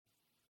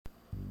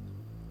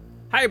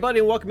Hi everybody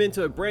and welcome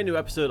into a brand new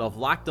episode of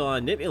Locked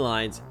On Nittany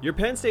Lions, your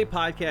Penn State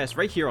podcast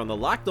right here on the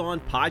Locked On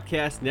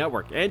Podcast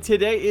Network. And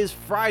today is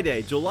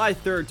Friday, July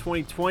 3rd,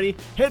 2020,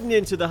 heading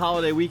into the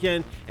holiday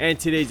weekend. And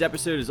today's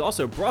episode is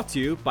also brought to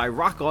you by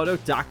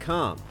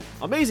RockAuto.com.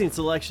 Amazing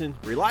selection,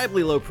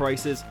 reliably low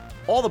prices,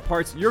 all the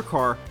parts your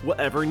car will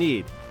ever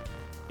need.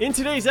 In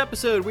today's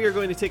episode, we are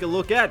going to take a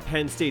look at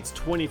Penn State's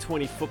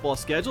 2020 football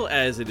schedule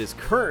as it is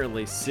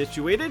currently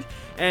situated,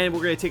 and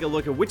we're going to take a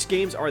look at which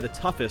games are the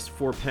toughest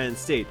for Penn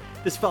State.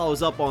 This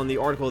follows up on the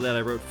article that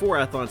I wrote for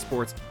Athlon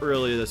Sports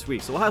earlier this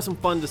week, so we'll have some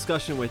fun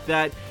discussion with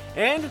that.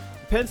 And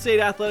Penn State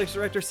Athletics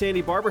Director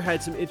Sandy Barbour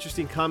had some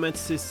interesting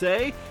comments to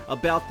say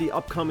about the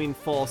upcoming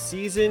fall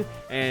season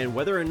and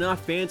whether or not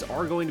fans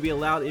are going to be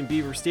allowed in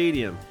Beaver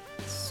Stadium.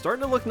 It's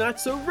starting to look not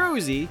so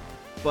rosy,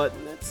 but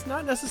it's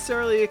not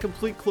necessarily a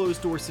complete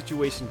closed-door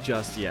situation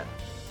just yet.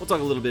 We'll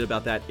talk a little bit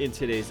about that in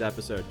today's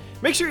episode.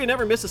 Make sure you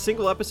never miss a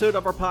single episode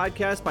of our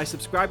podcast by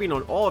subscribing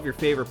on all of your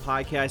favorite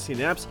podcasting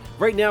apps.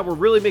 Right now, we're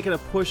really making a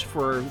push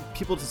for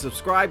people to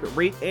subscribe,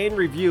 rate, and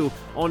review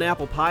on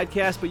Apple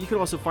Podcasts, but you can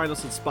also find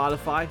us on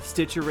Spotify,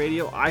 Stitcher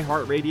Radio,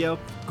 iHeartRadio,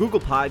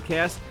 Google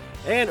Podcasts,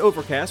 and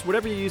Overcast.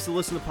 Whatever you use to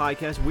listen to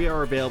podcasts, we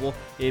are available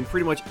in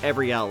pretty much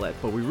every outlet.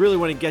 But we really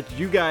want to get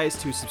you guys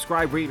to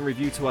subscribe, rate, and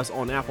review to us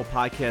on Apple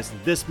Podcasts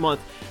this month.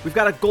 We've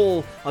got a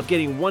goal of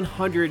getting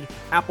 100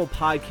 Apple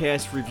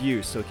Podcast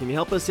reviews. So can you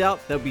help us out?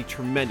 That would be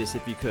tremendous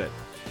if you could.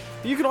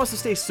 You can also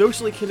stay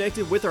socially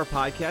connected with our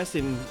podcast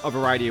in a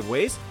variety of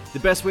ways. The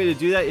best way to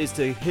do that is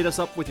to hit us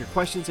up with your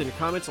questions and your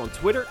comments on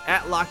Twitter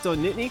at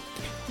LockedOnNittany.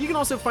 You can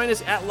also find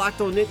us at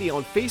LockedOnNittany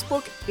on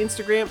Facebook,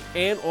 Instagram,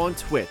 and on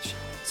Twitch.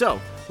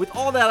 So, with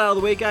all that out of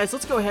the way, guys,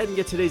 let's go ahead and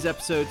get today's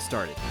episode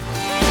started.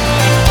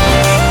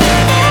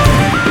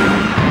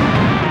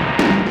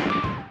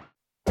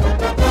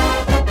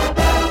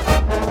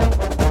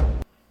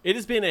 It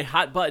has been a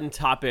hot button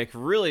topic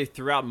really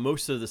throughout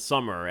most of the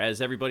summer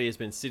as everybody has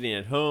been sitting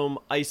at home,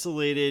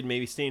 isolated,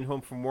 maybe staying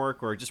home from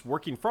work or just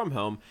working from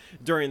home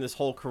during this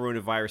whole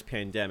coronavirus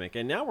pandemic.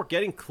 And now we're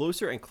getting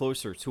closer and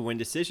closer to when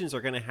decisions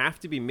are going to have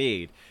to be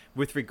made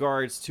with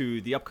regards to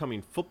the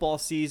upcoming football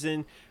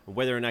season,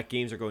 whether or not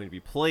games are going to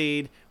be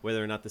played,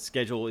 whether or not the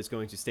schedule is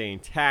going to stay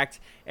intact,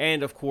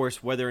 and of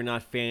course, whether or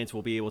not fans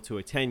will be able to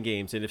attend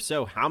games, and if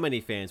so, how many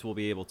fans will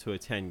be able to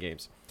attend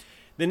games.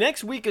 The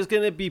next week is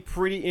going to be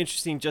pretty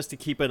interesting just to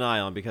keep an eye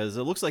on because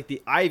it looks like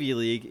the Ivy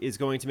League is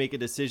going to make a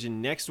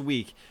decision next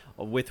week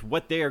with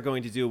what they are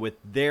going to do with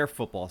their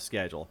football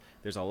schedule.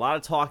 There's a lot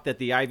of talk that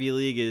the Ivy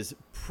League is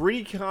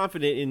pretty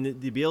confident in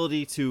the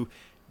ability to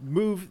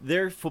move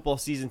their football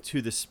season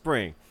to the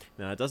spring.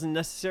 Now, it doesn't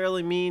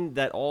necessarily mean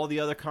that all the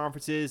other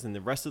conferences and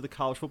the rest of the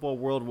college football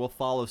world will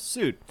follow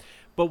suit.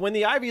 But when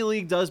the Ivy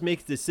League does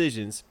make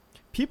decisions,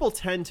 people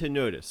tend to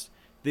notice.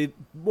 The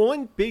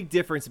one big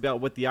difference about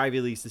what the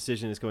Ivy League's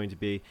decision is going to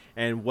be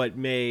and what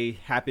may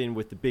happen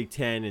with the Big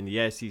Ten and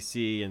the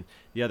SEC and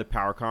the other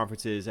power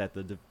conferences at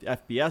the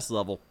FBS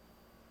level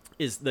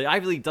is the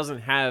Ivy League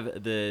doesn't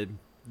have the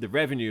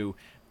revenue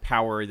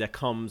power that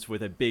comes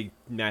with a big,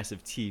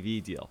 massive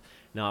TV deal.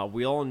 Now,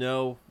 we all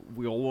know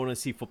we all want to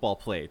see football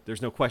played.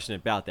 There's no question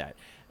about that.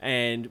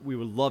 And we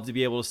would love to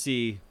be able to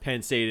see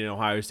Penn State and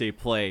Ohio State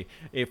play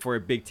for a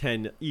Big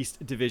Ten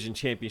East Division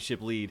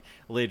championship lead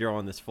later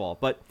on this fall.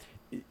 But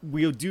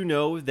we do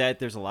know that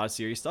there's a lot of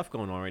serious stuff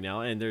going on right now,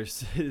 and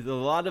there's a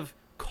lot of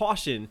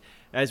caution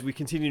as we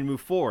continue to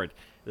move forward.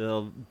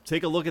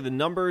 Take a look at the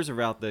numbers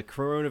about the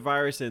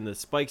coronavirus and the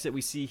spikes that we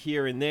see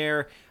here and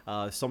there.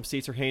 Some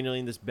states are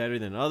handling this better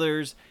than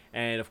others,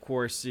 and of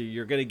course,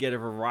 you're going to get a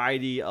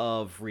variety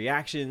of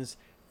reactions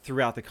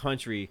throughout the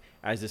country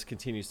as this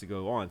continues to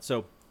go on.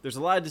 So there's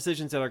a lot of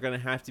decisions that are going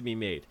to have to be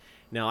made.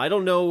 Now, I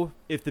don't know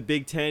if the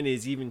Big Ten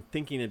is even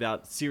thinking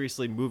about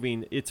seriously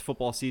moving its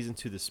football season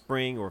to the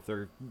spring or if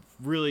they're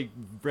really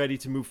ready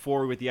to move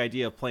forward with the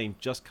idea of playing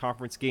just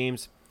conference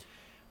games.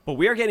 But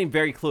we are getting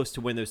very close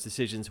to when those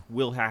decisions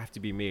will have to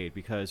be made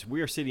because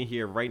we are sitting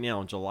here right now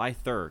on July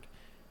 3rd.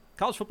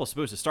 College football is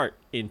supposed to start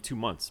in 2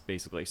 months,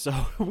 basically. So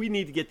we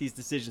need to get these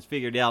decisions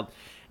figured out.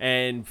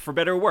 And for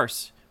better or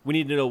worse, we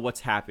need to know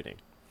what's happening.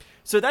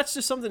 So that's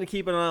just something to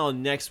keep an eye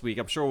on next week.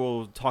 I'm sure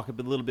we'll talk a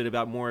little bit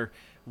about more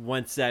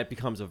once that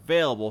becomes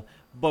available.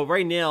 But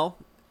right now,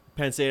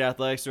 Penn State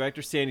Athletics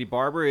Director Sandy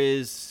Barbour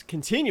is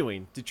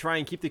continuing to try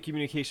and keep the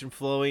communication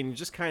flowing and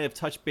just kind of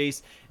touch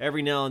base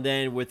every now and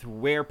then with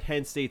where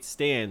Penn State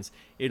stands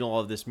in all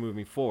of this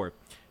moving forward.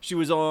 She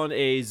was on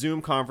a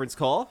Zoom conference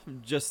call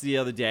just the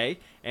other day,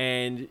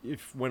 and it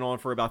went on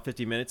for about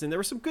 50 minutes, and there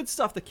was some good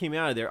stuff that came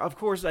out of there. Of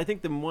course, I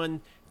think the one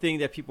thing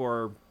that people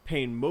are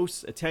paying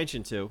most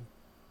attention to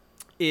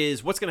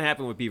is what's going to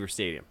happen with Beaver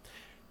Stadium.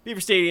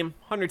 Beaver Stadium,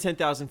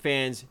 110,000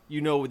 fans.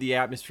 You know what the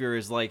atmosphere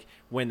is like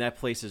when that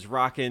place is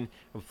rocking,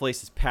 the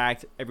place is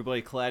packed,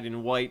 everybody clad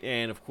in white,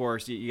 and of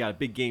course, you got a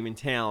big game in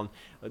town.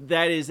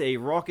 That is a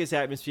raucous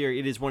atmosphere.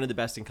 It is one of the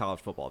best in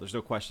college football. There's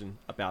no question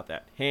about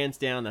that. Hands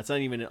down, that's not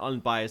even an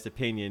unbiased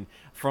opinion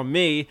from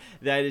me.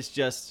 That is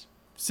just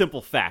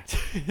simple fact.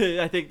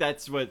 I think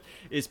that's what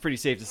is pretty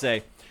safe to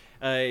say.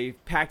 a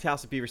packed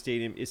house at Beaver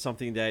Stadium is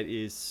something that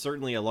is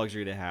certainly a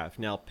luxury to have.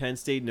 Now, Penn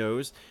State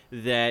knows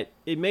that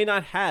it may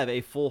not have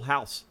a full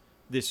house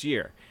this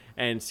year,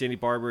 and Sandy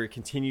Barbour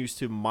continues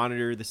to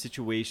monitor the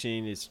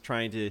situation, is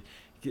trying to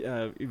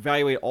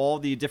evaluate all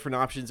the different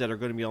options that are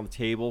going to be on the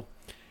table.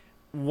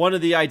 One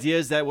of the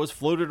ideas that was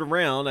floated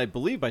around, I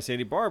believe, by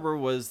Sandy Barbour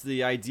was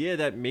the idea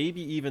that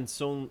maybe even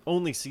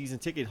only season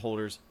ticket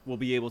holders will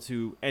be able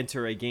to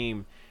enter a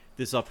game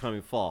this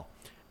upcoming fall.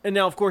 And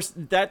now, of course,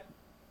 that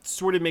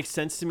sort of makes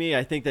sense to me.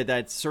 I think that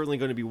that's certainly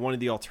going to be one of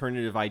the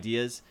alternative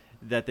ideas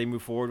that they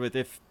move forward with.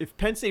 If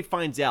Penn State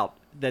finds out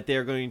that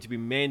they're going to be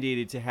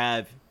mandated to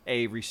have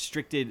a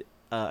restricted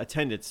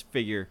attendance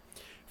figure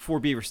for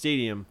Beaver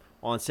Stadium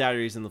on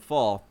Saturdays in the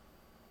fall,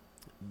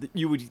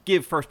 you would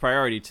give first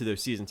priority to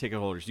those season ticket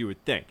holders, you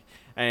would think.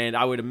 And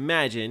I would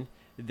imagine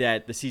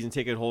that the season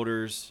ticket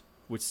holders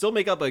would still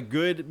make up a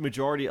good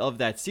majority of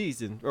that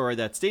season or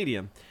that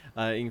stadium,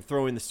 and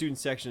throw in the student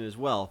section as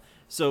well.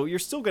 So you're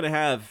still going to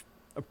have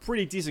a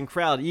pretty decent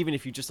crowd, even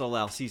if you just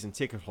allow season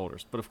ticket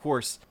holders. But of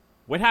course,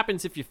 what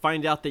happens if you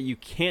find out that you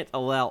can't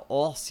allow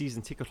all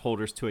season ticket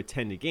holders to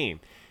attend a game?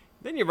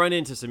 Then you run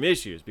into some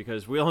issues,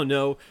 because we all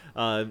know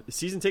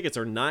season tickets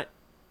are not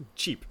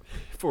cheap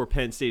for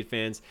Penn State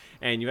fans,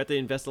 and you have to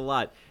invest a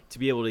lot to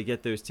be able to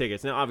get those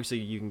tickets. Now, obviously,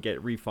 you can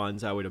get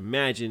refunds, I would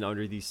imagine,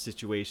 under these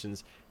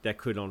situations that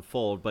could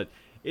unfold, but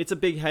it's a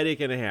big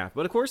headache and a half.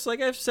 But of course, like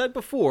I've said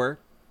before,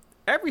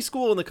 every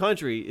school in the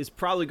country is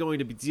probably going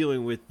to be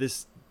dealing with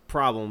this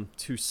problem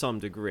to some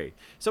degree.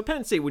 So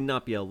Penn State would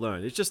not be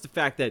alone. It's just the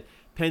fact that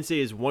Penn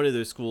State is one of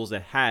those schools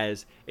that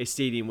has a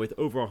stadium with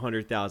over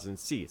 100,000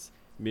 seats.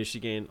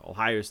 Michigan,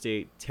 Ohio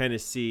State,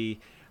 Tennessee,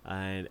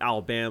 and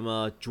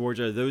Alabama,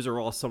 Georgia, those are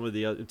all some of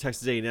the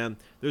Texas A&M,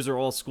 those are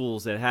all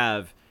schools that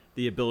have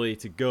the ability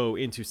to go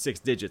into six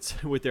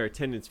digits with their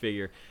attendance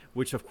figure,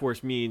 which of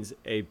course means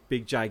a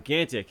big,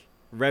 gigantic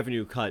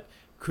revenue cut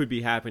could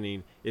be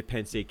happening if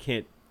Penn State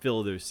can't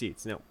fill those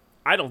seats. Now,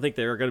 I don't think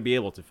they're going to be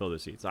able to fill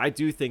those seats. I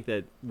do think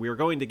that we're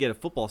going to get a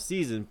football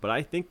season, but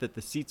I think that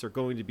the seats are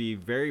going to be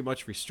very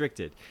much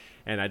restricted.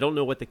 And I don't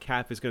know what the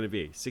cap is going to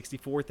be.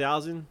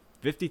 64,000?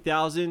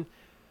 50,000?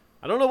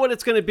 I don't know what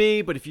it's going to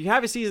be, but if you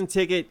have a season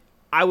ticket,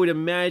 I would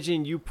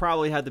imagine you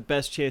probably had the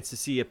best chance to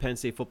see a Penn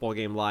State football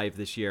game live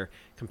this year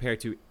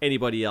compared to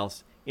anybody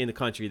else in the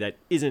country that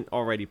isn't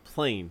already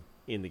playing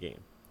in the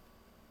game.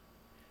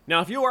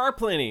 Now, if you are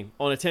planning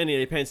on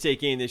attending a Penn State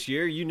game this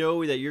year, you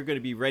know that you're going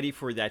to be ready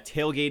for that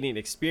tailgating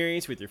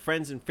experience with your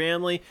friends and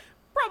family.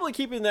 Probably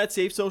keeping that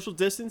safe social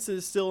distance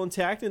is still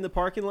intact in the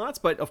parking lots.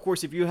 But of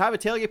course, if you have a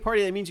tailgate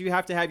party, that means you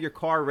have to have your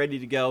car ready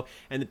to go.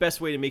 And the best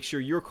way to make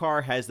sure your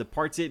car has the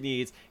parts it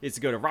needs is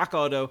to go to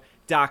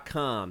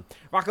rockauto.com.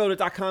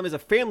 Rockauto.com is a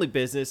family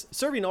business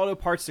serving auto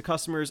parts to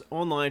customers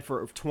online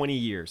for 20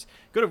 years.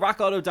 Go to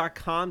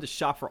rockauto.com to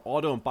shop for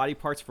auto and body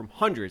parts from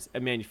hundreds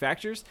of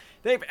manufacturers.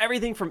 They have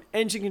everything from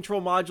engine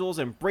control modules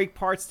and brake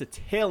parts to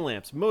tail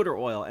lamps, motor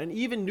oil, and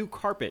even new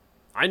carpet.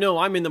 I know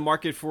I'm in the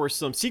market for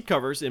some seat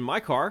covers in my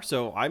car,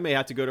 so I may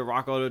have to go to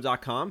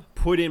rockauto.com,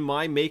 put in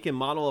my make and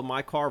model of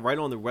my car right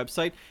on their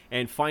website,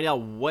 and find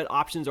out what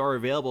options are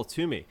available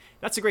to me.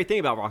 That's the great thing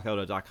about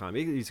rockauto.com.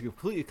 It's a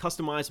completely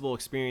customizable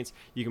experience.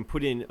 You can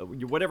put in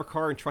whatever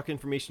car and truck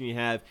information you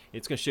have.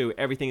 It's going to show you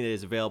everything that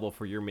is available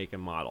for your make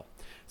and model.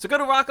 So go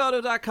to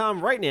rockauto.com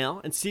right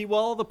now and see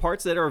all the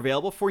parts that are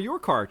available for your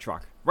car or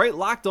truck. Right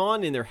locked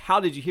on in their How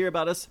Did You Hear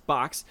About Us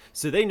box,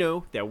 so they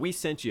know that we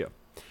sent you.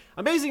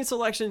 Amazing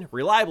selection,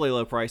 reliably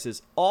low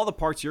prices, all the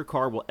parts your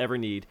car will ever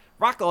need.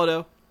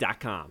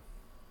 RockAuto.com.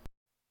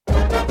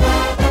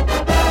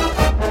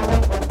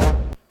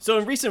 So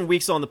in recent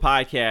weeks on the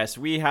podcast,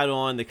 we had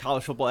on the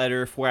college football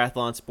editor for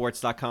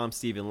AthlonSports.com,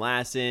 Stephen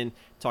Lasson,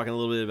 talking a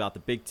little bit about the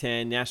Big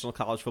Ten, National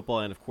College Football,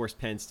 and of course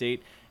Penn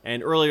State.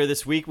 And earlier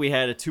this week, we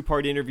had a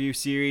two-part interview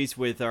series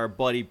with our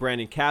buddy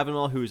Brandon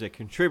Cavanaugh, who's a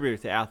contributor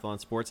to Athlon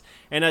Sports.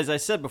 And as I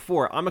said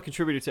before, I'm a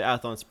contributor to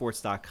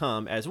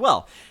AthlonSports.com as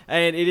well.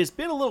 And it has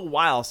been a little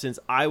while since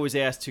I was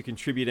asked to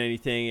contribute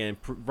anything and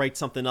write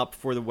something up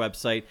for the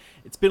website.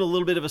 It's been a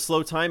little bit of a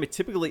slow time. It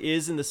typically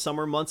is in the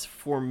summer months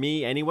for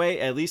me anyway,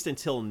 at least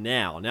until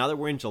now. Now that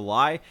we're in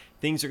July,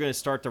 things are going to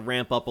start to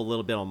ramp up a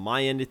little bit on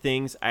my end of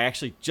things. I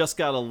actually just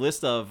got a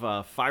list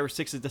of 5 or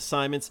 6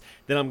 assignments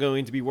that I'm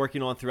going to be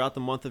working on throughout the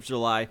month of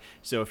July.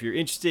 So if you're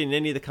interested in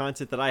any of the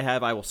content that I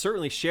have, I will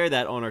certainly share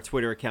that on our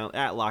Twitter account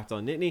at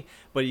LockedOnNittany.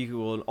 But you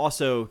will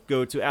also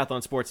go to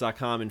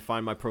athlonsports.com and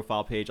find my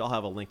profile page. I'll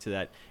have a link to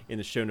that in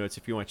the show notes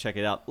if you want to check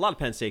it out. A lot of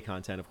Penn State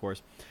content, of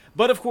course.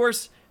 But of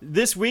course,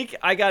 this week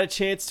I got a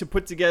chance to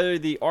put together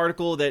the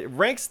article that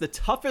ranks the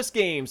toughest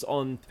games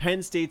on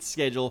Penn State's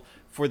schedule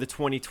for the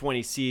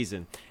 2020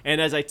 season.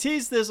 And as I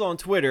teased this on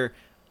Twitter,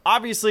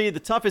 obviously the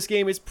toughest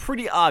game is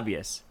pretty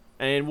obvious,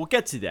 and we'll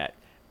get to that.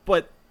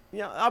 But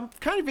I'm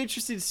kind of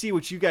interested to see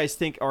what you guys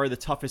think are the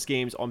toughest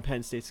games on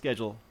Penn State's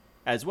schedule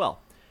as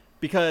well.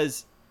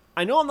 Because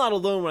I know I'm not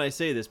alone when I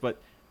say this,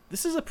 but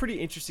this is a pretty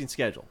interesting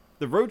schedule.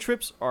 The road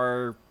trips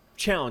are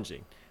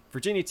challenging.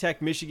 Virginia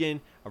Tech,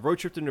 Michigan, a road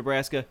trip to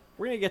Nebraska.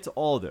 We're going to get to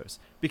all of those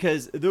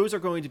because those are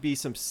going to be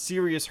some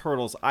serious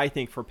hurdles, I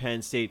think, for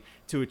Penn State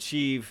to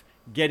achieve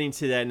getting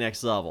to that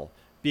next level,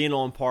 being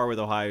on par with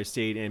Ohio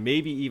State and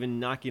maybe even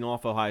knocking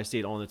off Ohio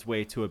State on its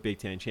way to a Big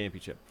Ten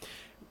championship.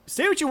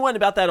 Say what you want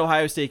about that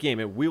Ohio State game,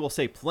 and we will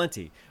say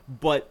plenty,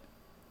 but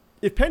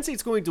if Penn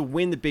State's going to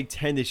win the Big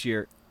Ten this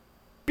year,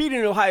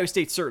 beating Ohio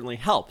State certainly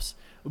helps,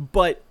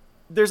 but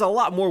there's a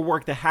lot more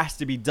work that has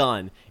to be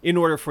done in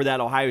order for that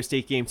Ohio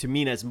State game to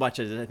mean as much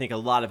as I think a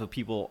lot of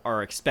people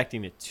are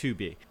expecting it to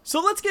be. So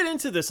let's get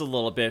into this a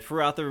little bit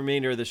throughout the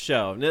remainder of the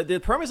show. Now, the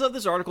premise of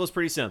this article is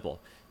pretty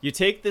simple. You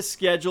take the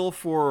schedule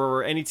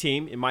for any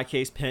team, in my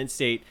case Penn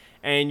State,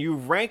 and you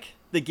rank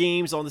the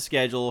games on the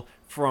schedule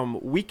from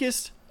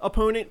weakest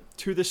opponent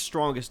to the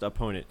strongest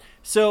opponent.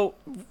 So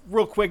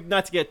real quick,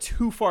 not to get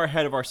too far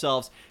ahead of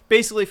ourselves,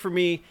 basically for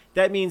me,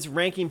 that means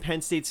ranking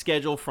Penn State's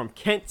schedule from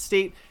Kent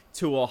State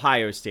to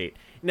Ohio State.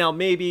 Now,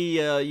 maybe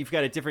you've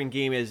got a different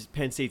game as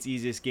Penn State's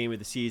easiest game of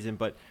the season,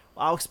 but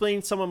I'll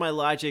explain some of my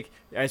logic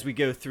as we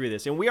go through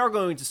this. And we are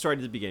going to start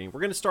at the beginning. We're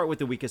going to start with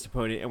the weakest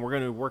opponent, and we're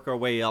going to work our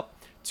way up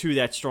to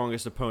that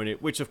strongest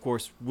opponent, which, of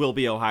course, will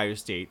be Ohio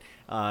State.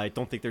 I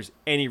don't think there's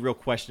any real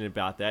question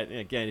about that. And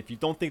again, if you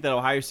don't think that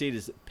Ohio State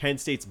is Penn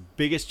State's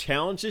biggest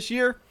challenge this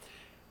year,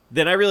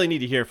 then I really need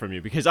to hear from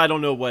you because I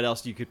don't know what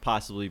else you could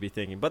possibly be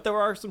thinking. But there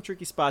are some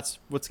tricky spots.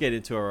 Let's get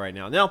into it right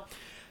now. Now,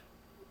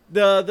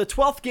 the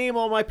 12th game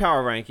on my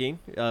power ranking,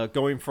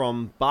 going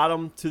from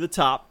bottom to the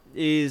top,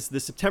 is the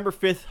September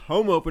 5th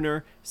home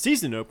opener,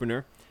 season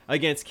opener,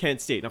 against Kent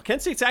State. Now,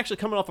 Kent State's actually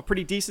coming off a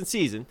pretty decent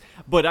season,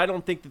 but I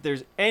don't think that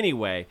there's any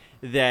way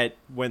that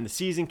when the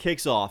season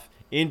kicks off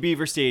in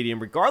Beaver Stadium,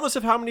 regardless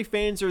of how many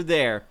fans are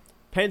there,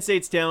 Penn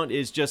State's talent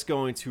is just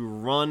going to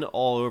run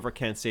all over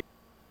Kent State.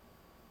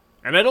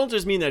 And I don't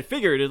just mean that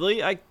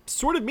figuratively, I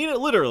sort of mean it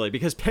literally,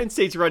 because Penn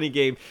State's running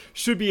game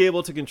should be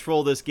able to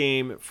control this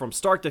game from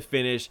start to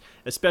finish,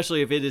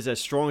 especially if it is as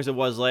strong as it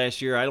was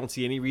last year. I don't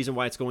see any reason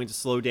why it's going to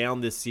slow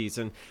down this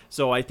season.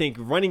 So I think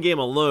running game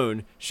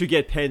alone should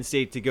get Penn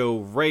State to go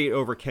right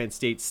over Kent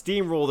State,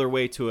 steamroll their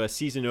way to a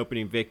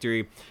season-opening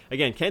victory.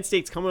 Again, Kent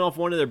State's coming off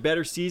one of their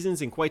better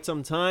seasons in quite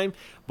some time,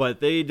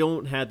 but they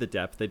don't have the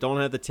depth, they don't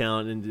have the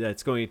talent, and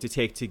that's going to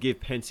take to give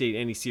Penn State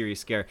any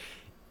serious scare.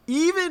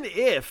 Even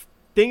if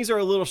things are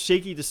a little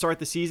shaky to start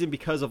the season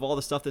because of all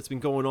the stuff that's been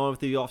going on with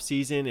the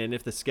offseason, and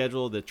if the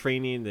schedule, the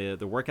training,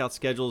 the workout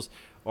schedules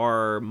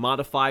are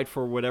modified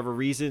for whatever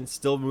reason,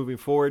 still moving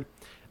forward,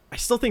 I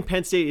still think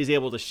Penn State is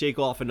able to shake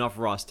off enough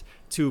rust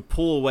to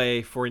pull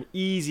away for an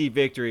easy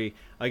victory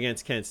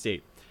against Kent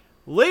State.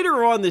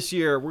 Later on this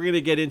year, we're going to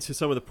get into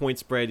some of the point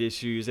spread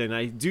issues, and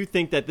I do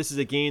think that this is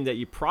a game that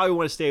you probably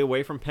want to stay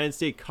away from Penn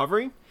State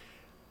covering,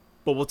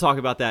 but we'll talk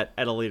about that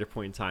at a later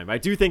point in time. I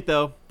do think,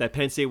 though, that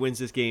Penn State wins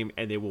this game,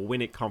 and they will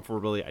win it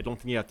comfortably. I don't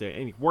think you have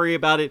to worry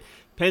about it.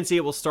 Penn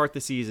State will start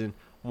the season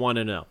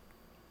 1-0.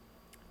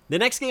 The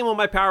next game on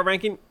my power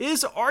ranking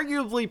is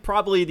arguably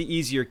probably the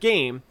easier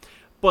game,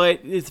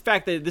 but it's the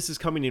fact that this is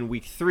coming in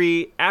week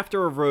 3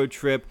 after a road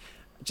trip.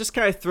 Just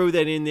kind of throw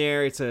that in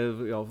there. It's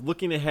a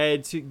looking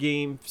ahead to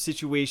game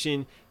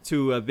situation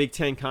to a Big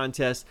Ten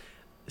contest.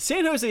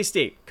 San Jose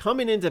State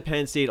coming into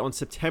Penn State on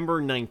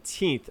September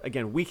 19th,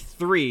 again, week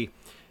 3.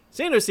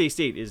 San Jose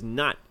State is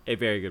not a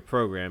very good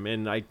program,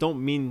 and I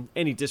don't mean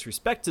any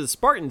disrespect to the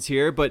Spartans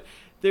here, but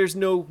there's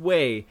no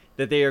way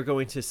that they are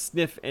going to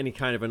sniff any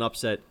kind of an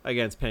upset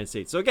against Penn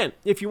State. So again,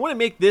 if you want to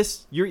make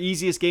this your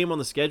easiest game on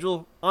the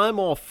schedule, I'm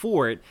all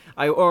for it,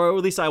 or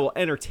at least I will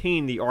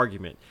entertain the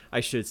argument,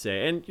 I should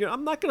say. And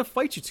I'm not going to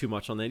fight you too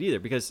much on that either,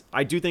 because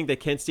I do think that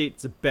Kent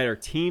State's a better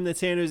team than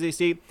San Jose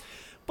State.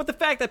 But the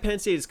fact that Penn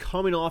State is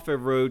coming off a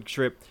road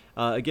trip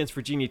against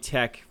Virginia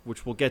Tech,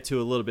 which we'll get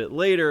to a little bit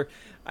later,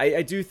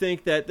 I do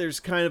think that there's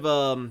kind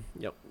of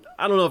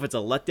I don't know if it's a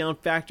letdown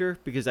factor,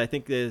 because I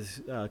think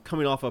there's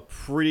coming off a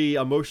pretty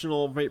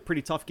emotional,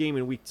 pretty tough game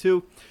in week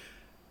 2.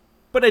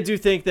 But I do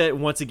think that,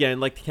 once again,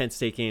 like the Kent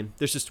State game,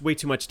 there's just way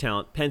too much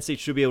talent. Penn State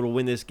should be able to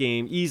win this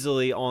game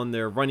easily on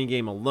their running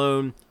game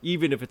alone,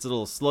 even if it's a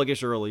little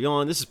sluggish early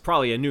on. This is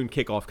probably a noon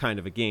kickoff kind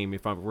of a game,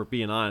 if we're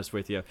being honest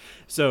with you.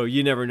 So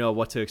you never know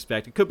what to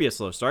expect. It could be a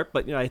slow start,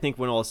 but I think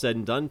when all is said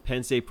and done,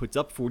 Penn State puts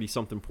up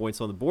 40-something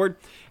points on the board,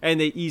 and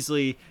they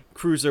easily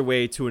cruise their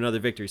way to another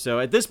victory. So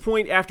at this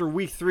point, after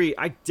week 3,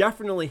 I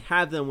definitely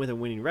have them with a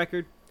winning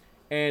record,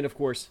 and of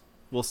course,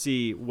 we'll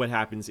see what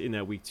happens in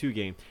that week 2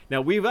 game.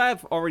 Now,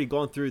 I've already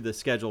gone through the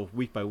schedule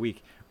week by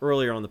week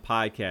earlier on the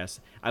podcast.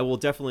 I will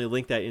definitely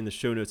link that in the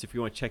show notes if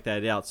you want to check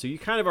that out. So you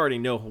kind of already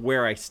know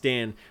where I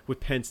stand with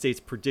Penn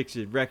State's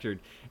predicted record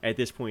at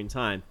this point in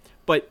time.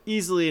 But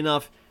easily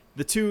enough,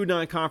 the 2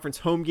 non-conference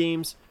home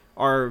games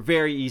are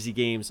very easy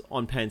games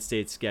on Penn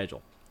State's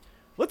schedule.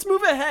 Let's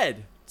move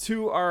ahead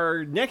to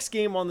our next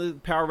game on the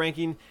power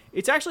ranking.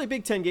 It's actually a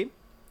Big Ten game,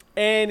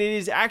 and it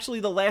is actually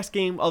the last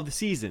game of the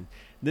season.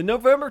 The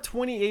November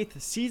 28th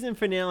season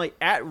finale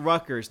at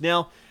Rutgers.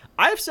 Now,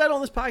 I've said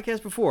on this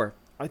podcast before,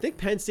 I think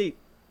Penn State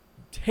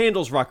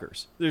handles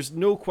Rutgers. There's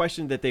no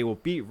question that they will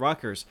beat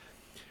Rutgers.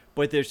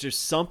 but there's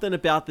just something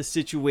about the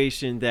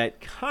situation that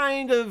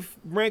kind of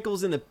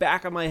rankles in the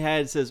back of my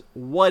head. It says,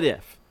 what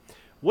if?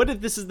 What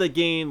if this is the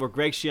game where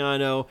Greg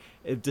Schiano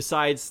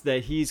decides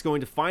that he's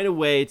going to find a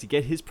way to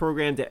get his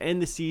program to end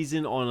the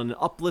season on an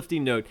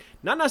uplifting note,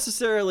 not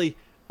necessarily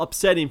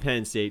upsetting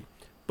Penn State,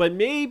 but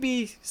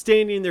maybe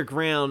standing their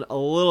ground a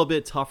little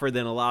bit tougher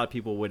than a lot of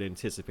people would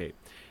anticipate.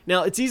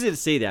 Now, it's easy to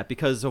say that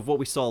because of what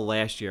we saw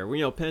last year.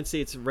 Penn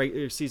State's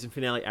regular season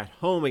finale at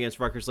home against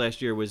Rutgers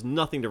last year was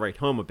nothing to write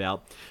home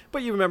about.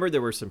 But you remember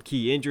there were some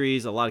key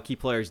injuries. A lot of key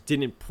players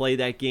didn't play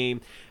that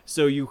game.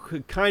 So you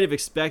could kind of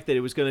expect that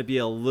it was going to be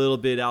a little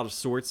bit out of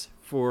sorts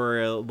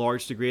for a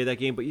large degree of that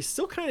game. But you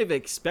still kind of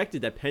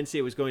expected that Penn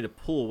State was going to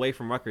pull away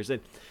from Rutgers.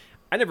 And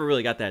I never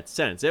really got that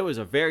sense. It was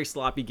a very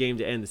sloppy game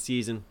to end the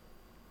season.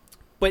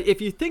 But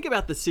if you think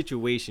about the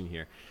situation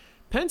here,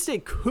 Penn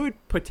State could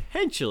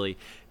potentially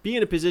be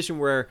in a position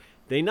where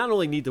they not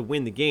only need to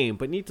win the game,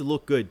 but need to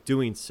look good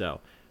doing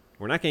so.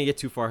 We're not going to get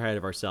too far ahead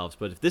of ourselves,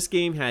 but if this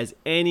game has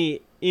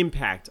any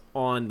impact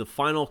on the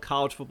final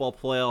college football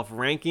playoff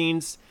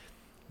rankings,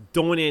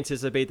 don't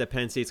anticipate that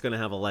Penn State's going to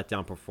have a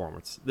letdown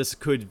performance. This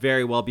could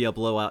very well be a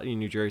blowout in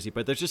New Jersey,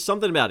 but there's just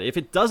something about it. If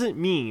it doesn't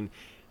mean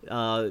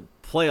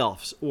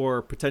playoffs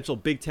or potential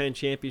Big Ten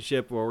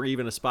championship or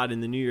even a spot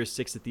in the New Year's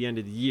Six at the end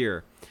of the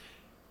year,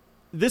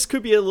 this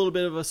could be a little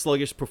bit of a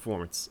sluggish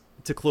performance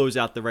to close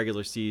out the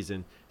regular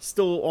season.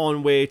 Still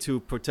on way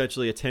to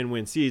potentially a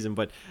 10-win season,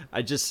 but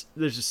there's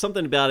just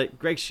something about it.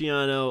 Greg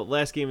Schiano,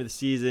 last game of the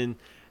season,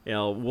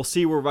 we'll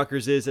see where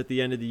Rutgers is at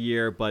the end of the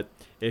year, but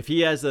if he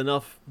has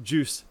enough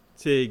juice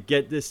to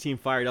get this team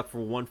fired up for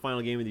one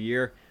final game of the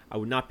year, I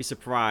would not be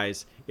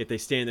surprised if they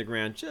stand their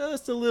ground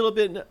just a little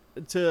bit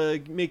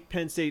to make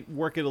Penn State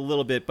work it a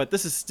little bit, but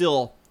this is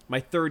still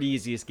my third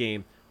easiest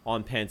game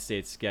on Penn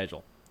State's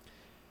schedule.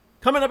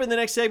 Coming up in the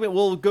next segment,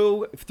 we'll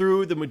go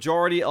through the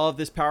majority of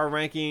this power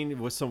ranking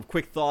with some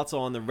quick thoughts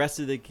on the rest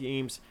of the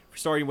games,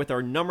 starting with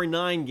our number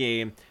 9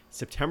 game,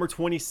 September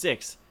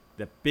 26th,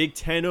 the Big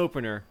Ten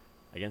opener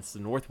against the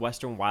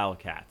Northwestern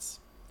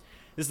Wildcats.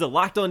 This is the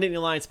Locked On Nittany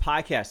Lions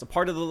podcast, a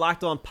part of the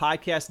Locked On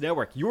Podcast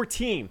Network, your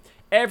team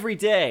every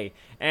day.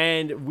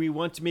 And we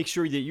want to make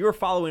sure that you're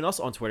following us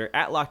on Twitter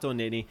at Locked On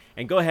Nittany,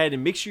 and go ahead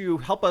and make sure you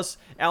help us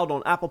out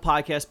on Apple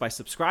Podcasts by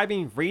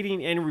subscribing,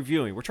 rating, and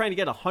reviewing. We're trying to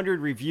get 100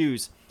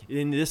 reviews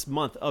in this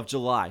month of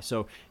July.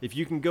 So if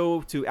you can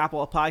go to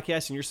Apple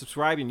Podcasts and you're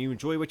subscribed and you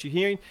enjoy what you're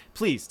hearing,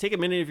 please take a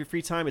minute of your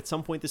free time at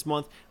some point this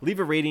month, leave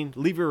a rating,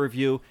 leave a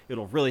review.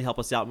 It'll really help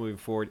us out moving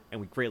forward,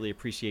 and we greatly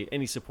appreciate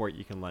any support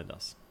you can lend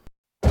us.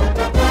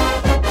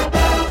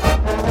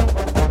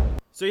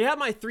 So you have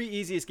my 3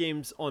 easiest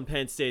games on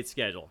Penn State's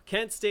schedule: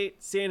 Kent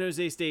State, San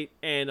Jose State,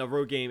 and a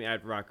road game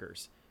at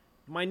Rutgers.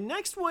 My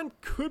next one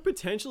could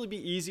potentially be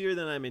easier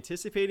than I'm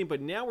anticipating, but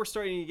now we're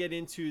starting to get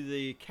into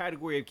the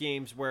category of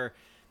games where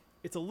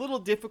it's a little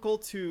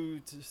difficult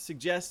to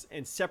suggest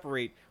and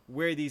separate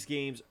where these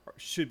games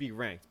should be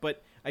ranked.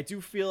 But I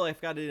do feel I've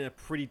got it in a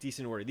pretty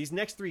decent order. These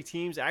next 3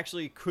 teams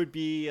actually could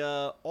be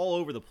all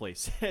over the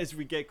place as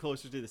we get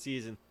closer to the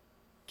season.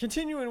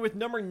 Continuing with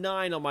number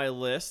 9 on my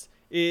list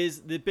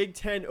is the Big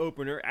Ten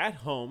opener at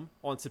home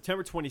on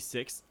September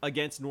 26th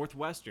against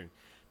Northwestern.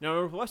 Now,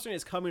 Northwestern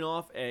is coming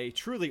off a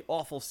truly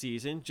awful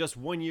season, just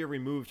 1 year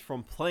removed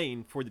from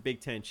playing for the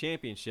Big Ten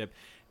championship.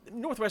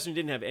 Northwestern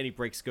didn't have any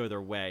breaks go their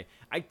way.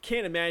 I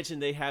can't imagine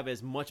they have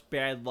as much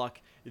bad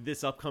luck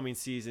this upcoming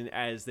season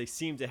as they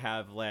seemed to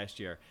have last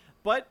year.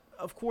 But,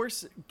 of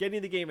course,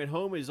 getting the game at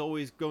home is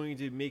always going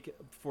to make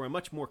for a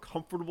much more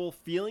comfortable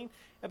feeling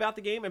about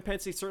the game, and Penn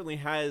State certainly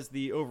has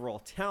the overall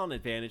talent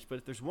advantage. But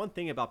if there's one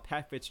thing about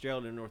Pat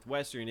Fitzgerald and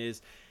Northwestern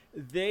is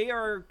they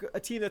are a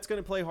team that's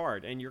going to play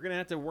hard, and you're going to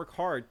have to work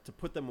hard to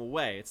put them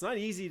away. It's not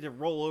easy to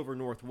roll over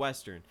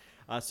Northwestern.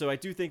 So I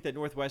do think that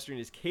Northwestern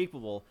is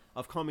capable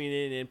of coming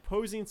in and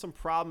posing some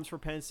problems for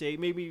Penn State,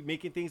 maybe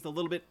making things a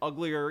little bit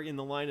uglier in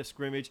the line of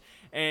scrimmage,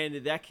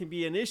 and that can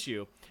be an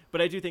issue.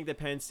 But I do think that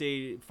Penn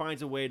State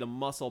finds a way to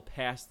muscle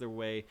past their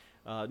way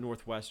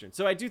Northwestern.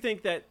 So I do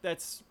think that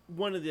that's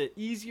one of the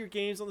easier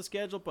games on the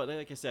schedule, but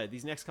like I said,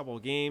 these next couple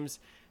of games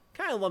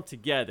kind of lumped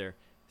together,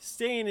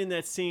 staying in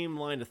that same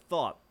line of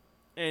thought,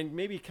 and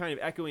maybe kind of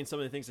echoing some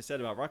of the things I said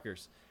about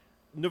Rutgers.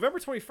 November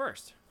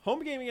 21st,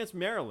 home game against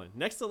Maryland,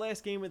 next to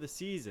last game of the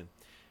season.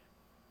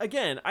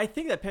 Again, I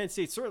think that Penn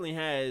State certainly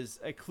has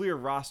a clear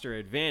roster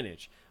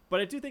advantage, but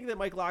I do think that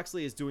Mike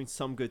Locksley is doing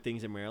some good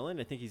things in Maryland.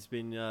 I think he's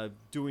been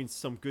doing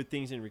some good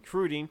things in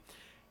recruiting.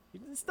 He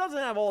doesn't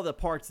have all the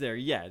parts there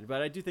yet,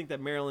 but I do think that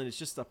Maryland is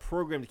just a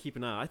program to keep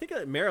an eye on. I think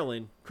that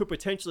Maryland could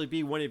potentially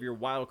be one of your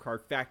wild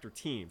card factor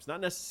teams, not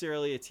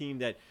necessarily a team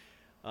that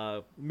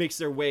makes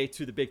their way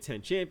to the Big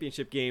Ten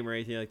championship game or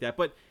anything like that,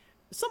 but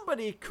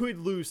somebody could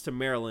lose to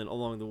Maryland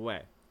along the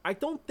way. I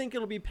don't think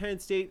it'll be Penn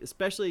State,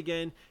 especially,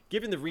 again,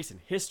 given the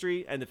recent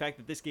history and the fact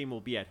that this game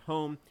will be at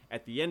home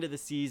at the end of the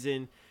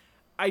season.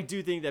 I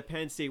do think that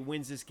Penn State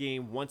wins this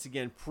game once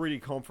again pretty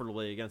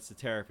comfortably against the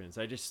Terrapins.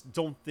 I just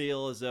don't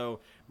feel as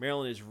though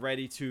Maryland is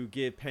ready to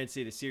give Penn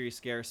State a serious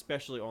scare,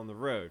 especially on the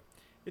road.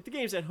 If the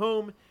game's at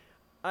home,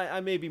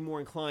 I may be more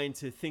inclined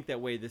to think that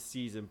way this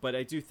season, but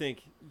I do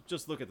think,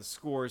 just look at the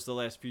scores the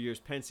last few years,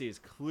 Penn State is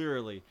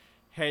clearly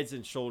heads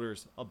and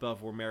shoulders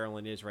above where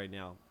Maryland is right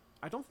now.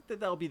 I don't think that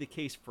that'll be the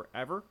case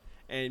forever,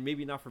 and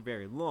maybe not for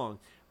very long,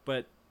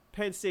 but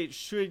Penn State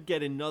should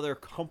get another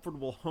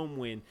comfortable home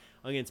win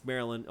against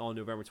Maryland on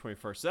November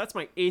 21st. So that's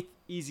my 8th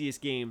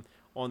easiest game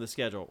on the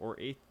schedule, or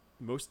 8th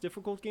most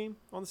difficult game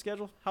on the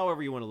schedule,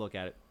 however you want to look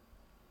at it.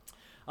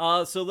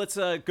 So let's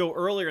go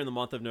earlier in the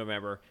month of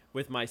November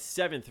with my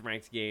 7th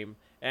ranked game,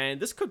 and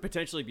this could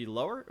potentially be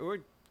lower or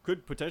it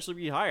could potentially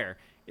be higher.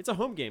 It's a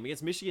home game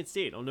against Michigan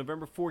State on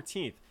November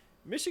 14th.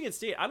 Michigan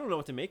State, I don't know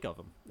what to make of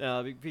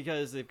them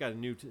because they've got a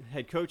new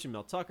head coach in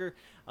Mel Tucker.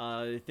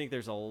 I think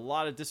there's a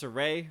lot of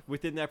disarray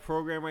within that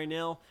program right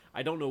now.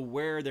 I don't know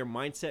where their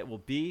mindset will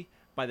be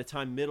by the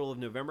time middle of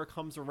November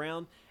comes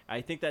around.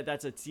 I think that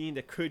that's a team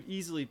that could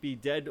easily be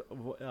dead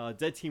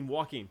team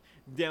walking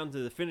down to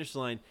the finish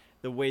line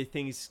the way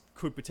things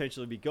could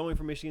potentially be going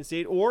for Michigan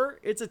State, or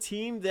it's a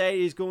team that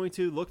is going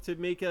to look to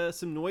make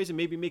some noise and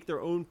maybe make their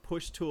own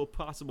push to a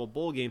possible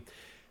bowl game.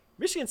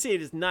 Michigan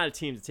State is not a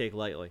team to take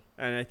lightly,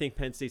 and I think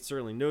Penn State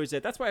certainly knows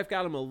that. That's why I've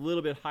got them a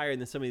little bit higher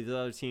than some of these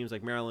other teams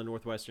like Maryland,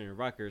 Northwestern, and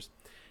Rutgers.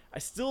 I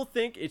still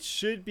think it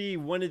should be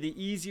one of the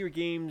easier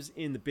games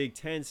in the Big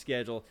Ten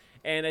schedule,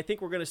 and I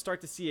think we're going to start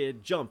to see a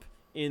jump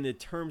in the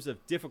terms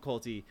of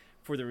difficulty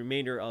for the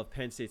remainder of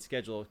Penn State's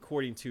schedule,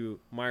 according to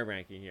my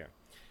ranking here.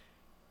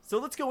 So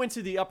let's go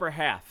into the upper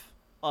half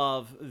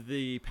of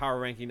the power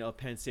ranking of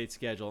Penn State's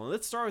schedule, and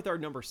let's start with our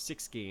number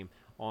 6 game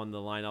on the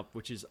lineup,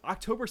 which is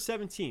October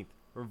 17th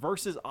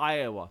versus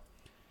Iowa.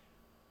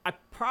 I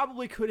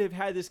probably could have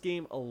had this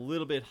game a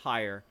little bit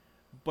higher,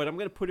 but I'm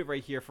going to put it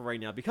right here for right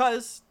now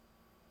because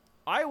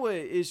Iowa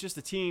is just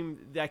a team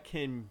that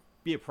can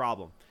be a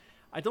problem.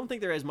 I don't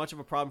think they're as much of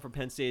a problem for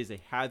Penn State as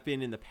they have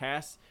been in the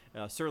past.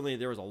 Certainly,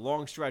 there was a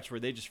long stretch where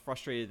they just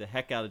frustrated the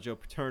heck out of Joe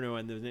Paterno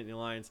and the Nittany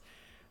Lions.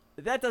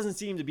 That doesn't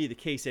seem to be the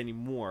case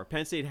anymore.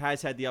 Penn State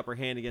has had the upper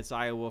hand against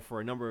Iowa for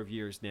a number of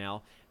years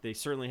now. They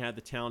certainly have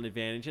the talent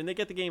advantage, and they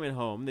get the game at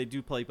home. They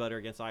do play better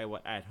against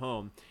Iowa at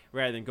home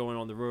rather than going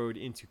on the road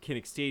into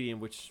Kinnick Stadium,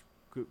 which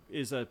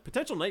is a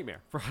potential nightmare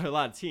for a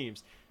lot of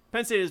teams.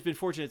 Penn State has been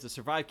fortunate to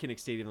survive Kinnick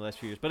Stadium the last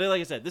few years, but like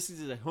I said, this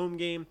is a home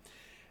game.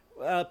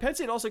 Penn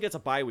State also gets a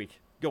bye week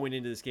going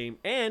into this game,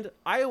 and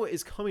Iowa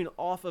is coming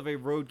off of a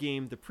road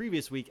game the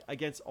previous week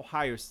against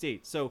Ohio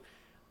State. So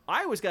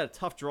Iowa's got a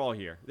tough draw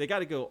here. They got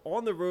to go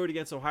on the road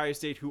against Ohio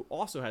State, who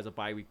also has a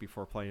bye week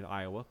before playing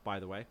Iowa, by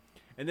the way.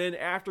 And then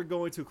after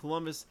going to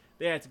Columbus,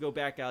 they had to go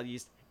back out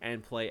east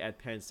and play at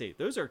Penn State.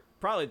 Those are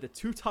probably the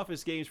 2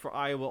 toughest games for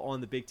Iowa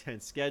on the Big Ten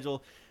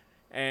schedule.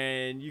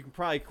 And you can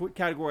probably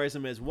categorize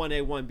them as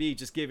 1A, 1B,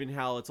 just given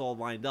how it's all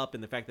lined up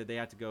and the fact that they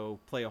have to go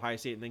play Ohio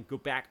State and then go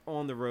back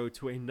on the road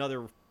to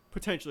another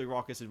potentially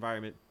raucous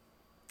environment.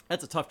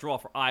 That's a tough draw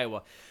for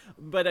Iowa,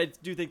 but I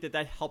do think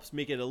that helps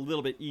make it a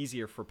little bit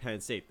easier for Penn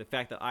State. The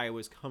fact that Iowa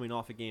is coming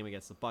off a game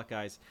against the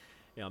Buckeyes,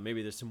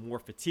 maybe there's some more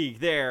fatigue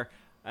there,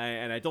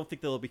 and I don't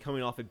think they'll be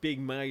coming off a big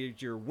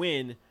major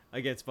win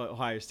against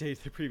Ohio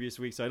State the previous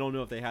week, so I don't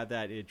know if they had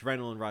that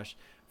adrenaline rush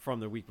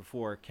from the week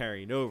before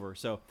carrying over.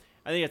 So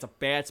I think that's a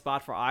bad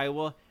spot for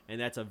Iowa,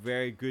 and that's a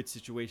very good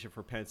situation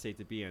for Penn State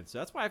to be in. So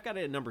that's why I've got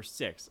it at number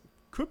 6.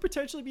 Could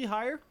potentially be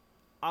higher.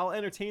 I'll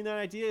entertain that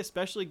idea,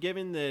 especially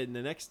given the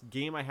next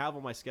game I have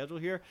on my schedule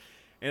here.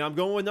 And I'm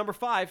going with number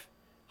 5,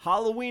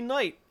 Halloween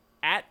night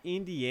at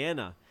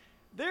Indiana.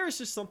 There's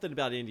just something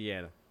about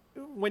Indiana.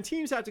 When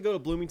teams have to go to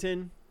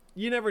Bloomington,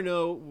 you never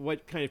know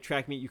what kind of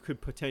track meet you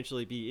could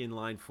potentially be in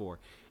line for.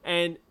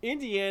 And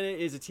Indiana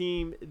is a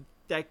team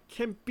that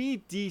can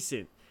be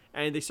decent,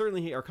 and they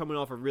certainly are coming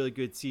off a really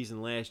good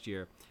season last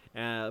year.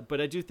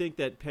 But I do think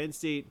that Penn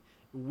State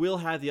will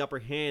have the upper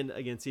hand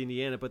against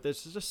Indiana, but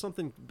there's just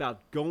something about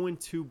going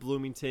to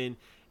Bloomington,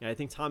 and I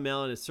think Tom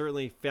Allen has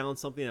certainly found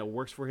something that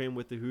works for him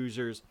with the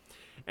Hoosiers,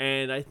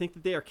 and I think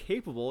that they are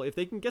capable, if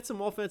they can get some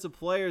offensive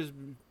players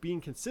being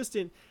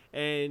consistent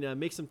and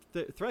make some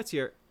threats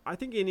here, I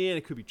think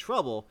Indiana could be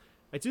trouble.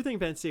 I do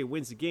think Penn State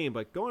wins the game,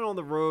 but going on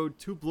the road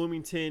to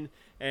Bloomington,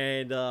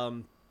 and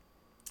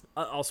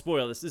I'll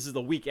spoil this. This is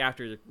the week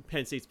after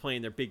Penn State's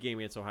playing their big game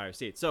against Ohio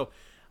State. So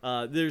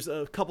there's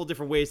a couple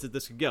different ways that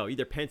this could go.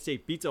 Either Penn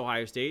State beats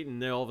Ohio State,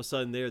 and then all of a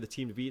sudden they're the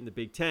team to beat in the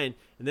Big Ten,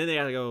 and then they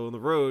got to go on the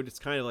road. It's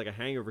kind of like a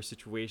hangover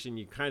situation.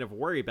 You kind of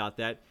worry about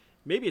that.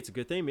 Maybe it's a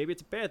good thing. Maybe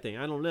it's a bad thing.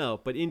 I don't know.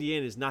 But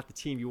Indiana is not the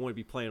team you want to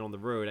be playing on the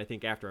road, I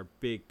think, after a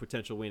big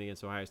potential win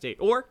against Ohio State.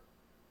 Or,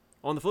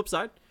 on the flip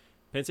side,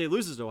 Penn State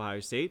loses to Ohio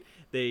State.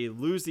 They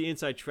lose the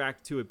inside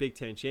track to a Big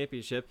Ten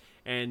championship,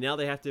 and now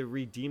they have to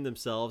redeem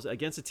themselves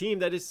against a team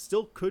that is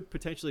still could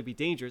potentially be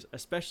dangerous,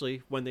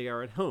 especially when they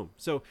are at home.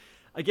 So,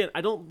 again,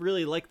 I don't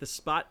really like the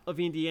spot of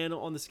Indiana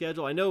on the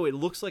schedule. I know it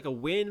looks like a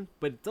win,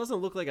 but it doesn't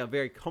look like a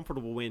very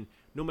comfortable win,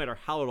 no matter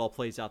how it all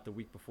plays out the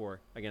week before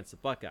against the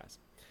Buckeyes.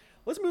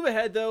 Let's move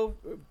ahead, though,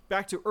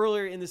 back to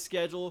earlier in the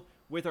schedule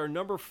with our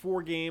number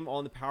 4 game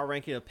on the power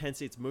ranking of Penn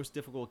State's most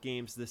difficult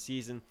games this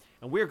season.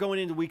 And we're going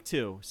into week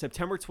 2,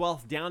 September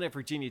 12th, down at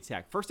Virginia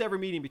Tech. First ever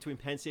meeting between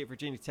Penn State and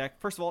Virginia Tech.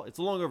 First of all, it's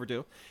long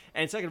overdue.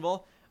 And second of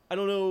all, I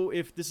don't know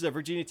if this is a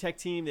Virginia Tech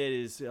team that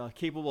is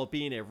capable of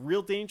being a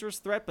real dangerous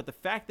threat, but the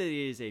fact that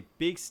it is a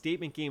big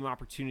statement game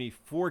opportunity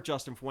for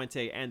Justin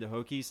Fuente and the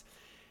Hokies,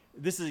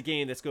 this is a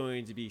game that's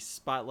going to be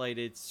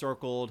spotlighted,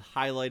 circled,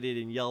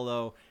 highlighted in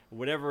yellow,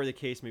 whatever the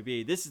case may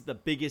be. This is the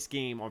biggest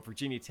game on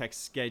Virginia Tech's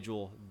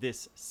schedule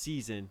this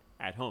season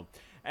at home.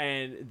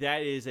 And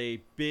that is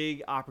a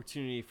big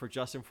opportunity for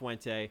Justin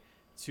Fuente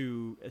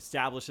to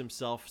establish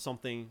himself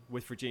something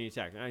with Virginia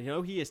Tech. And I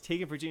know he has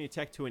taken Virginia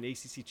Tech to an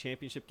ACC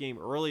championship game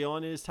early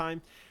on in his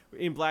time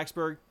in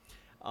Blacksburg,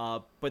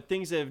 but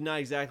things have not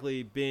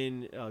exactly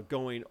been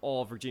going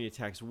all Virginia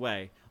Tech's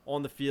way.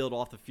 On the field,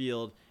 off the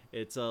field,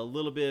 it's a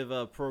little bit of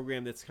a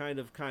program that's kind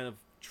of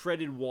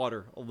treaded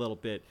water a little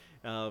bit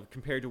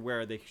compared to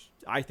where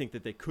I think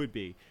that they could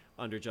be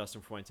under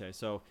Justin Fuente.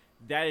 So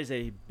that is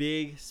a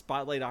big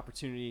spotlight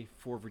opportunity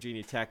for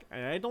Virginia Tech,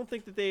 and I don't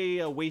think that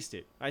they waste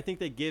it. I think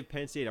they give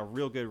Penn State a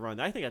real good run.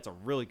 I think that's a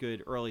really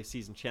good early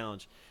season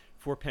challenge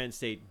for Penn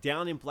State.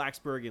 Down in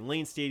Blacksburg in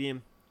Lane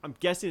Stadium, I'm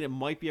guessing it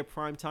might be a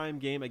primetime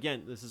game.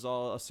 Again, this is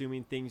all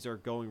assuming things are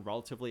going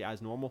relatively as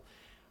normal.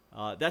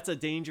 That's a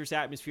dangerous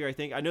atmosphere, I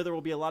think. I know there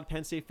will be a lot of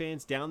Penn State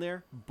fans down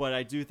there, but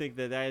I do think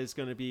that is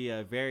going to be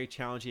a very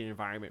challenging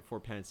environment for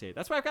Penn State.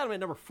 That's why I've got them at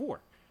number 4.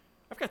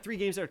 I've got 3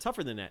 games that are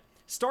tougher than that,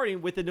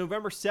 starting with the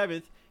November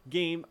 7th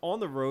game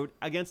on the road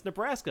against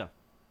Nebraska.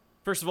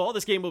 First of all,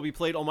 this game will be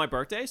played on my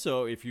birthday,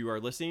 so if you are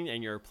listening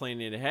and you're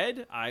planning it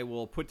ahead, I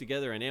will put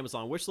together an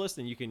Amazon wish list,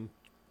 and you can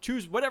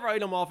choose whatever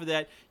item off of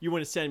that you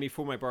want to send me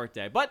for my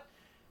birthday. But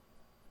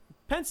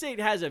Penn State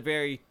has a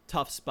very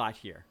tough spot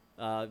here.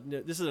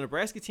 This is a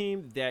Nebraska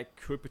team that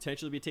could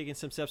potentially be taking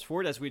some steps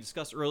forward, as we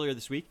discussed earlier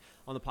this week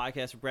on the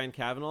podcast with Brandon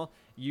Cavanaugh.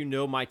 You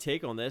know my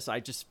take on this. I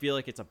just feel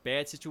like it's a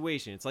bad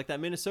situation. It's like that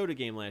Minnesota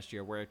game last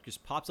year where it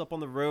just pops up on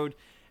the road.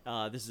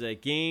 This is a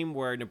game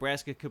where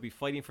Nebraska could be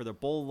fighting for their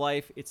bowl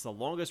life. It's the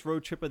longest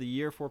road trip of the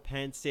year for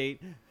Penn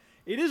State.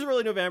 It is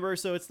early November,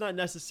 so it's not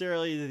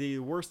necessarily the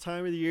worst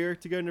time of the year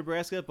to go to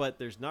Nebraska, but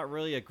there's not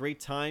really a great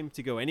time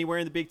to go anywhere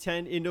in the Big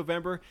Ten in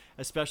November,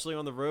 especially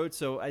on the road.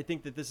 So I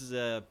think that this is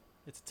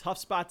it's a tough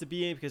spot to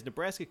be in because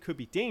Nebraska could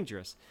be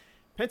dangerous.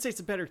 Penn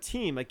State's a better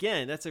team.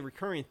 Again, that's a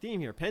recurring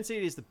theme here. Penn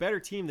State is the better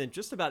team than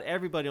just about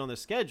everybody on the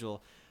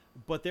schedule,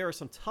 but there are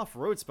some tough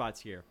road spots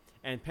here.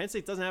 And Penn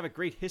State doesn't have a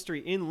great history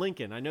in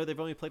Lincoln. I know they've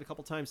only played a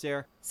couple times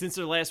there since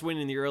their last win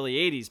in the early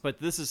 80s, but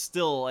this is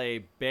still a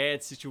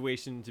bad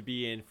situation to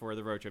be in for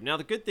the road trip. Now,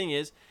 the good thing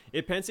is,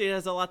 if Penn State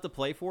has a lot to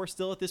play for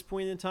still at this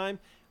point in time,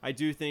 I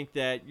do think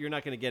that you're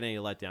not going to get any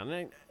letdown.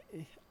 And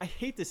I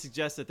hate to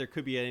suggest that there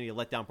could be any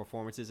letdown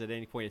performances at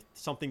any point if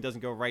something doesn't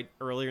go right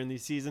earlier in the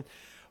season.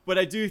 But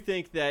I do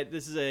think that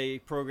this is a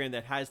program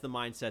that has the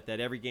mindset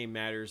that every game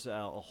matters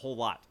a whole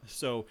lot.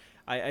 So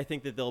I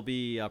think that they'll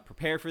be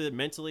prepared for it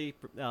mentally,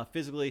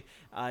 physically.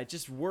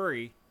 Just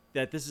worry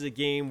that this is a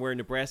game where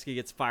Nebraska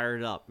gets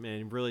fired up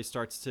and really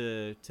starts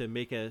to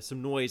make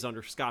some noise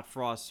under Scott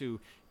Frost, who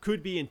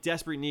could be in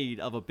desperate need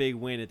of a big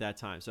win at that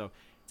time. So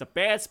it's a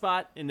bad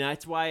spot, and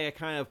that's why I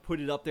kind of put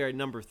it up there at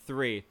number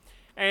 3.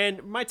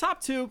 And my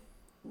top 2,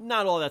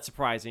 not all that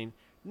surprising.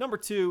 Number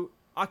 2,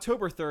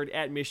 October 3rd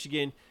at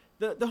Michigan.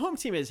 The home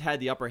team has had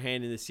the upper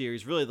hand in this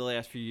series really the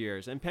last few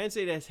years, and Penn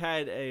State has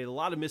had a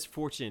lot of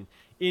misfortune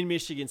in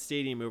Michigan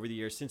Stadium over the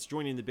years since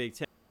joining the Big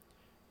Ten.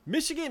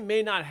 Michigan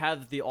may not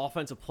have the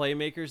offensive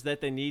playmakers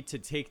that they need to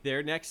take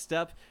their next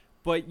step,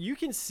 but you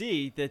can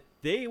see that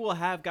they will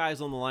have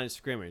guys on the line of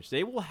scrimmage.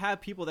 They will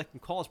have people that can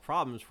cause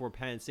problems for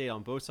Penn State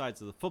on both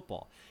sides of the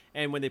football.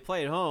 And when they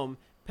play at home,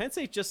 Penn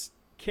State just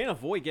can't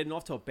avoid getting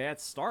off to a bad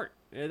start.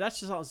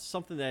 That's just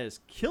something that has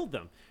killed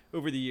them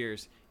over the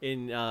years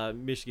in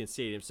Michigan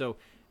Stadium. So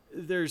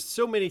there's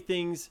so many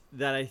things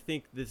that I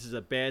think this is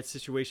a bad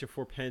situation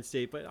for Penn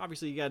State, but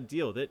obviously you got to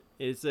deal with it.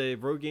 It's a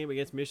road game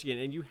against Michigan,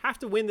 and you have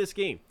to win this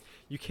game.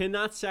 You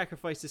cannot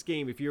sacrifice this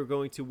game if you're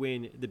going to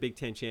win the Big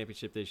Ten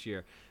championship this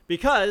year,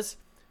 because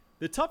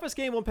the toughest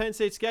game on Penn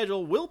State's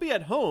schedule will be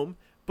at home,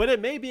 but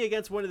it may be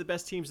against one of the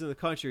best teams in the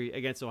country,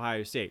 against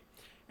Ohio State.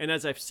 And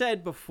as I've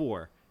said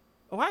before,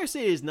 Ohio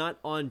State is not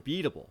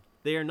unbeatable.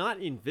 They are not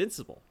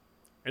invincible.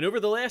 And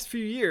over the last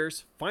few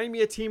years, find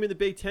me a team in the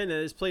Big Ten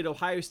that has played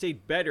Ohio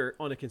State better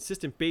on a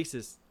consistent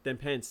basis than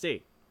Penn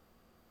State.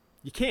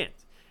 You can't.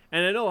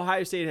 And I know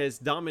Ohio State has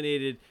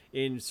dominated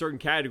in certain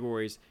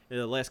categories in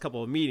the last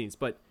couple of meetings,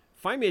 but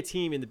find me a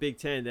team in the Big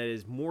Ten that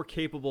is more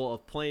capable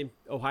of playing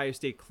Ohio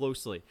State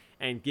closely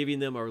and giving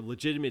them a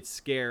legitimate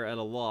scare at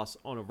a loss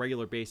on a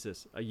regular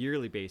basis, a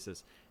yearly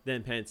basis,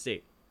 than Penn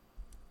State.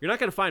 You're not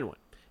going to find one.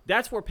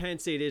 That's where Penn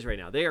State is right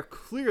now. They are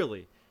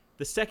clearly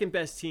the second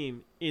best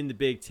team in the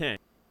Big Ten.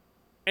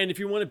 And if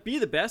you want to be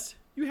the best,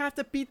 you have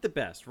to beat the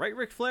best, right,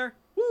 Ric Flair?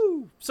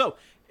 Woo! So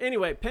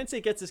Anyway, Penn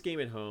State gets this game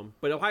at home,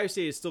 but Ohio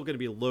State is still going to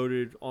be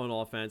loaded on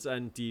offense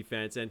and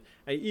defense, and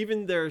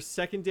even their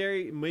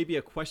secondary may be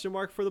a question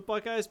mark for the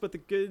Buckeyes, but the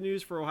good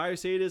news for Ohio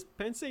State is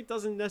Penn State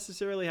doesn't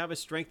necessarily have a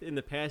strength in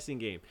the passing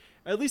game.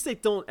 At least they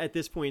don't at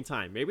this point in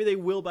time. Maybe they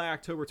will by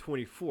October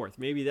 24th.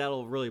 Maybe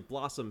that'll really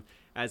blossom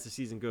as the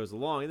season goes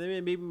along, and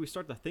then maybe we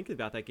start to think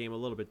about that game a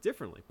little bit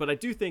differently. But I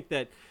do think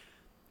that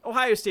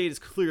Ohio State is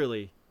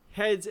clearly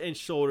heads and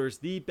shoulders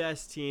the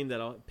best team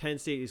that Penn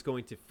State is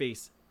going to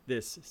face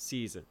this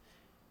season.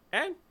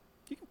 And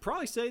you can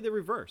probably say the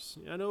reverse.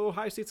 I know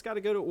Ohio State's got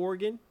to go to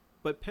Oregon,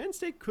 but Penn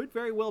State could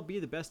very well be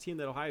the best team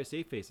that Ohio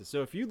State faces.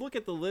 So if you look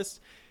at the list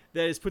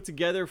that is put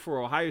together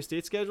for Ohio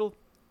State's schedule,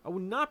 I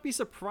would not be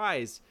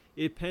surprised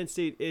if Penn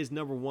State is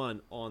number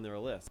one on their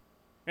list.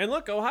 And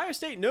look, Ohio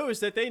State knows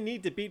that they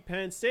need to beat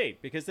Penn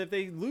State, because if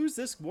they lose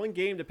this one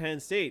game to Penn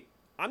State,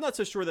 I'm not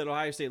so sure that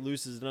Ohio State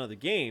loses another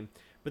game.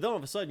 But then all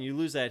of a sudden you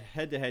lose that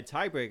head-to-head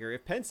tiebreaker.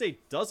 If Penn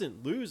State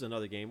doesn't lose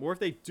another game, or if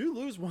they do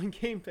lose one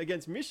game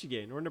against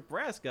Michigan or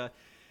Nebraska,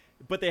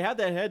 but they have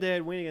that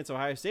head-to-head win against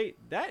Ohio State,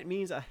 that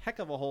means a heck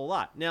of a whole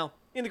lot. Now,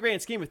 in the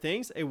grand scheme of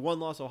things, a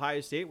one-loss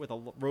Ohio State with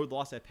a road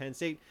loss at Penn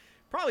State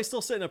probably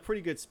still sitting in a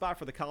pretty good spot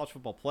for the college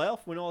football playoff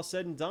when all is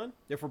said and done,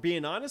 if we're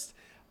being honest.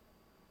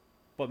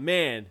 But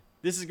man,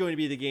 this is going to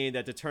be the game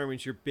that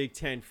determines your Big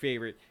Ten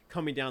favorite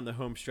coming down the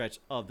home stretch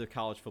of the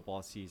college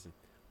football season.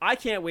 I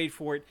can't wait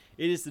for it.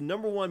 It is the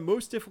number one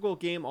most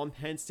difficult game on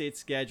Penn State's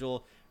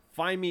schedule.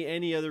 Find me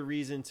any other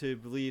reason to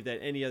believe that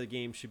any other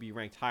game should be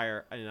ranked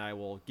higher, and I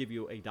will give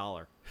you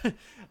 $1.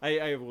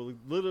 I will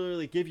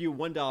literally give you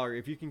 $1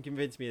 if you can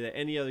convince me that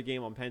any other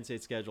game on Penn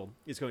State's schedule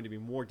is going to be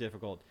more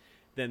difficult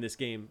than this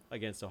game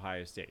against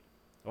Ohio State.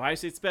 Ohio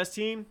State's the best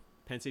team.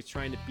 Penn State's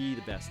trying to be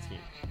the best team.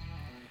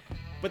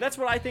 But that's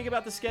what I think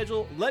about the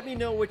schedule. Let me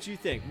know what you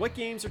think. What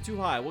games are too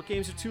high? What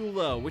games are too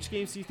low? Which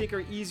games do you think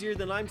are easier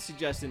than I'm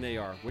suggesting they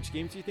are? Which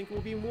games do you think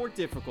will be more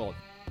difficult?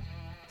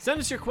 Send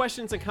us your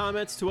questions and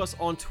comments to us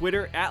on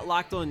Twitter at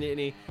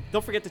LockedOnNittany.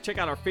 Don't forget to check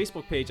out our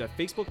Facebook page at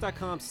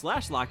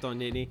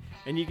facebook.com/LockedOnNittany.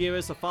 And you give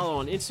us a follow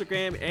on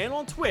Instagram and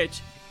on Twitch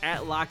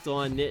at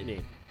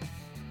LockedOnNittany.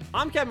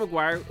 I'm Kevin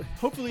McGuire.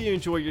 Hopefully you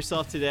enjoyed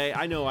yourself today.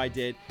 I know I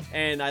did.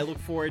 And I look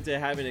forward to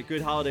having a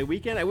good holiday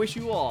weekend. I wish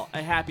you all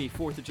a happy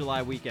 4th of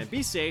July weekend.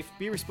 Be safe,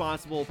 be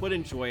responsible, but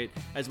enjoy it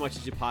as much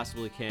as you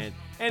possibly can.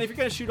 And if you're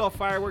going to shoot off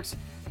fireworks,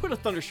 put a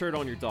Thunder shirt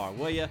on your dog,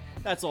 will ya?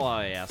 That's all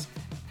I ask.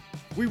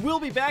 We will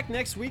be back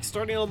next week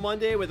starting on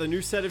Monday with a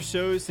new set of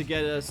shows to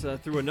get us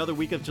through another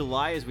week of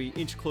July as we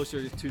inch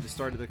closer to the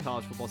start of the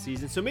college football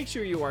season. So make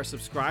sure you are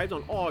subscribed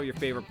on all of your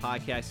favorite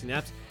podcasting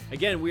apps.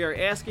 Again, we are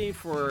asking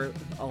for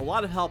a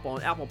lot of help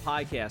on Apple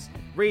Podcasts,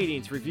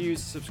 ratings, reviews,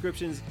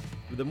 subscriptions.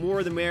 The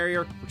more the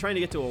merrier. We're trying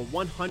to get to a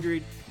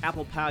 100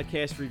 Apple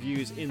Podcast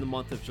reviews in the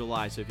month of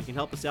July. So if you can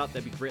help us out,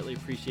 that'd be greatly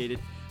appreciated.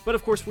 But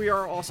of course, we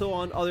are also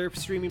on other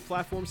streaming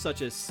platforms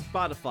such as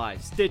Spotify,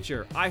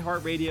 Stitcher,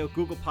 iHeartRadio,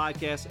 Google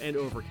Podcasts, and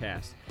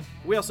Overcast.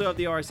 We also have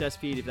the RSS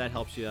feed if that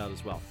helps you out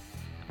as well.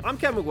 I'm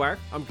Kevin McGuire.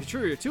 I'm a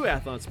contributor to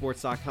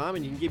AthlonSports.com,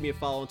 and you can give me a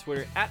follow on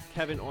Twitter at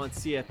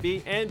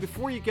KevinOnCFB. And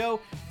before you go,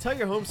 tell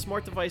your home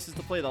smart devices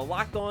to play the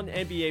Locked On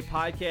NBA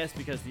podcast,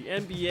 because the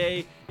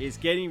NBA is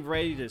getting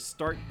ready to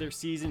start their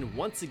season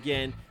once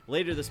again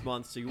later this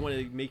month. So you want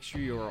to make sure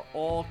you are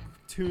all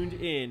tuned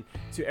in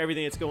to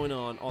everything that's going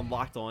on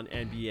Locked On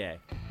NBA.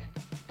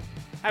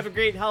 Have a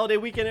great holiday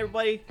weekend,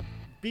 everybody.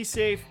 Be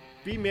safe,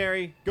 be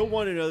merry, go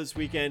 1-0 this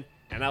weekend,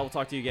 and I will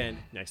talk to you again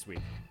next week.